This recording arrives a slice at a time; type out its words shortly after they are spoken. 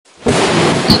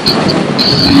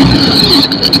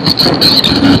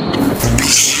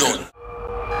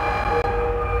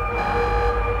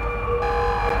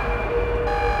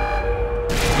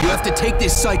You have to take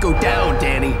this psycho down,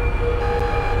 Danny.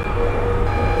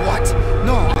 What?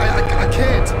 No, I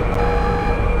can't.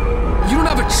 You don't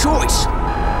have a choice.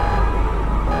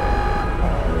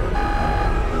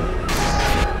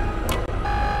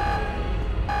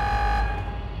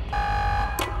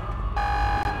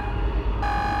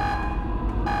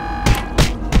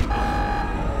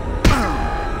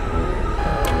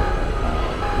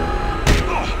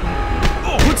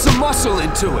 Put some muscle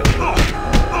into it.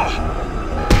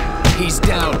 He's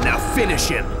down, now finish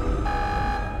him.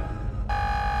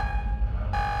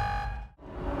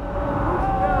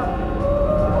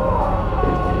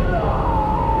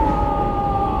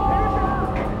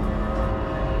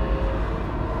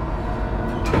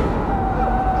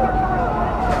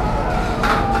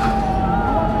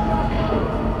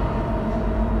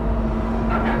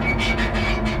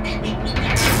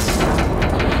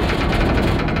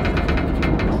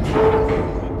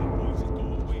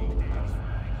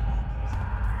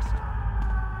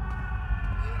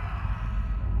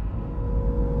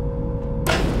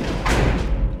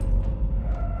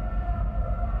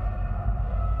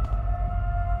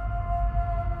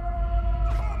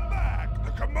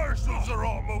 Commercials are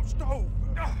almost over.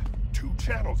 2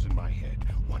 channels in my head.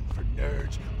 One for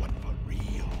nerds, one for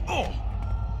real.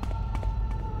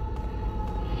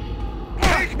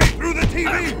 Take me through the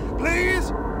TV,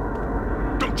 please!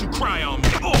 Don't you cry on me.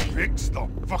 Fix the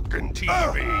fucking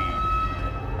TV.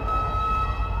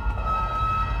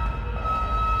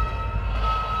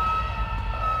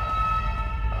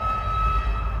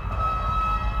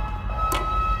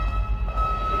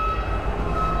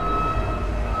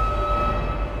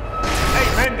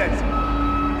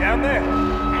 Down there.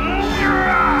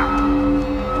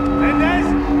 Mendez!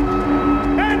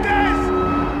 Mendez!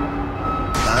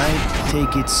 I'd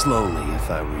take it slowly if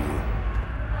I were you.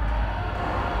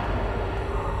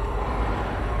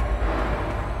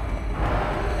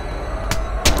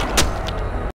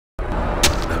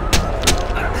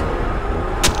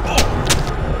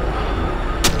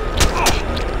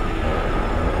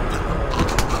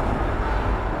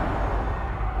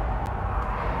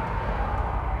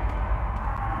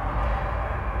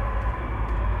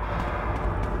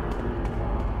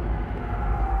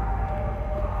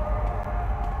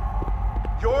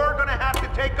 You're gonna have to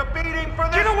take a beating for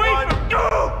this. Get away from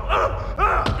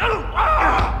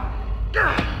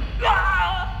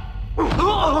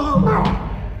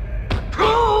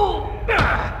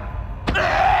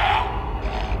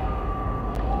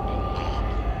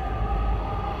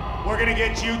We're gonna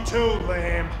get you too,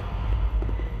 Lamb.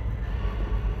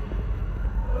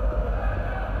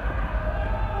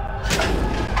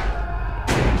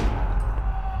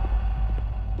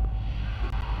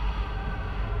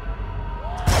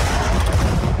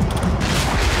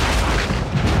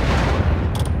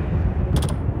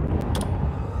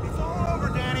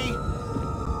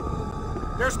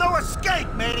 There's no escape,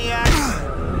 maniac!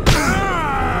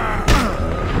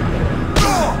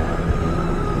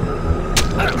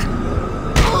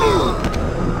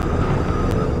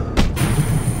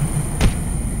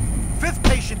 Fifth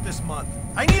patient this month.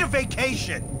 I need a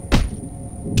vacation.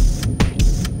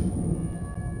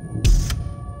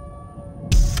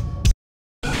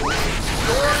 You're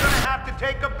gonna have to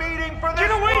take a beating for this.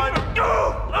 Get away one.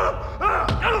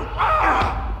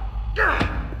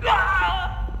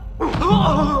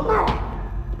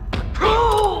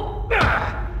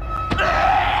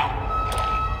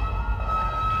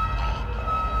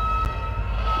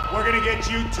 We're gonna get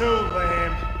you too,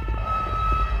 Lamb.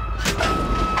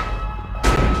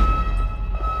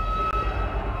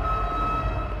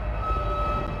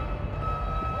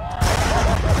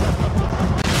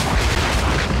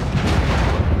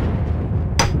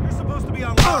 You're supposed to be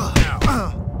on lock now.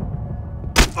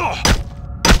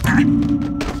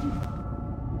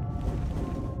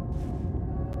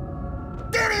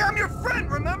 Danny, I'm your friend,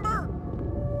 remember?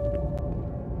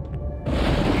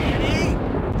 Danny?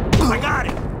 I got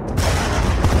it!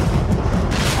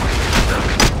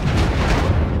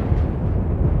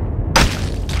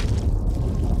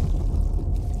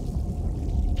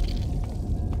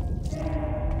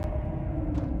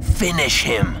 Finish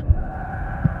him.